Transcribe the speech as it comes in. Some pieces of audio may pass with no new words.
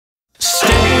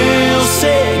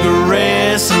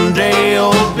and day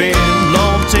old beer.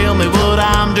 Lord, tell me what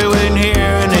I'm doing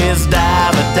here in this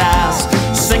dive-a-dice,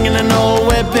 singing an old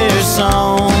wet beer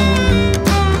song.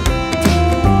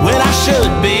 Well, I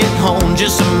should be at home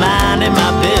just minding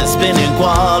my biz, spending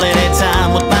quality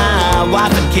time with my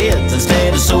wife and kids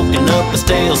instead of soaking up the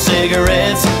stale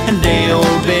cigarettes and day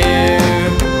old beer.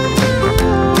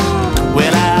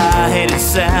 Well, I headed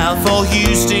south for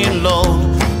Houston, Lord,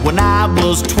 when I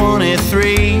was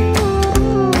 23,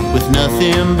 with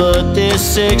nothing but this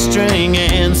six-string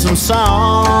and some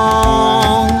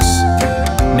songs.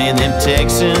 Man, them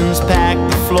Texans pack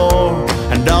the floor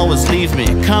and always leave me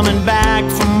coming back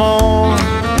for more.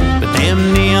 But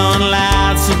them neon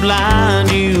lights will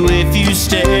blind you if you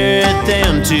stare at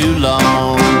them too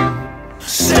long.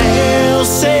 Stale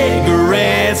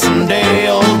cigarettes and day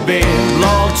old beer.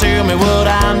 Lord, tell me what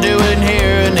I'm doing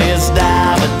here in this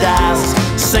dive-a-dice,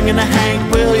 singing a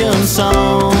Hank Williams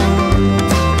song.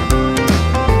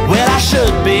 Well, I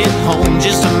should be at home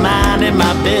just minding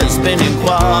my biz, spending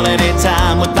quality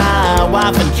time with my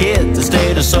wife and kids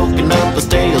instead of soaking up the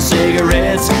stale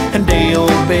cigarettes and day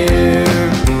old beer.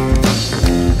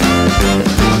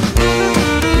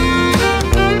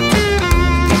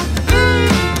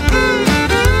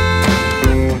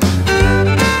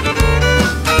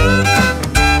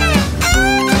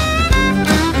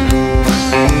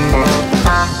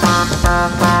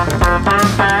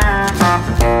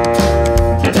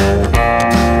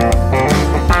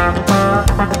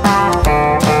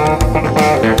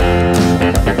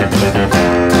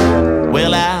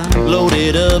 Well, I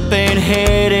loaded up and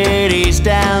headed east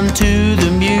down to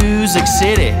the Music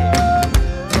City,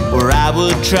 where I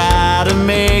would try to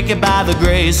make it by the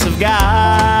grace of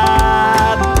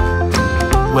God.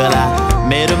 Well, I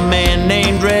met a man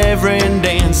named Reverend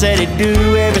Dan, said he'd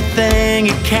do everything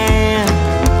he can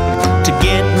to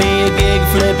get me a gig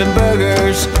flipping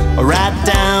burgers right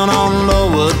down on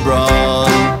Lowood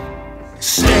Broad.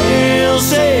 Stale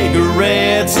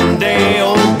cigarettes and day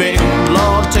old beer.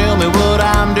 Lord, tell me what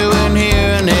I'm doing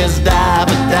here in this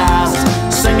dive-a-dice,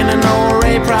 singing an old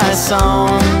Ray Price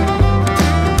song.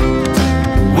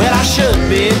 Well, I should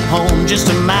be at home just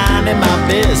minding my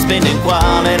biz, spending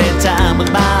quality time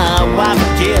with my wife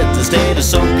and kids instead of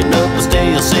soaking up the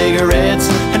stale cigarettes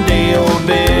and day old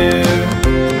beer.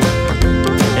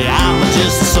 I'm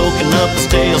just soaking up the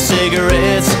stale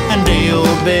cigarettes and day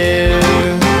old beer.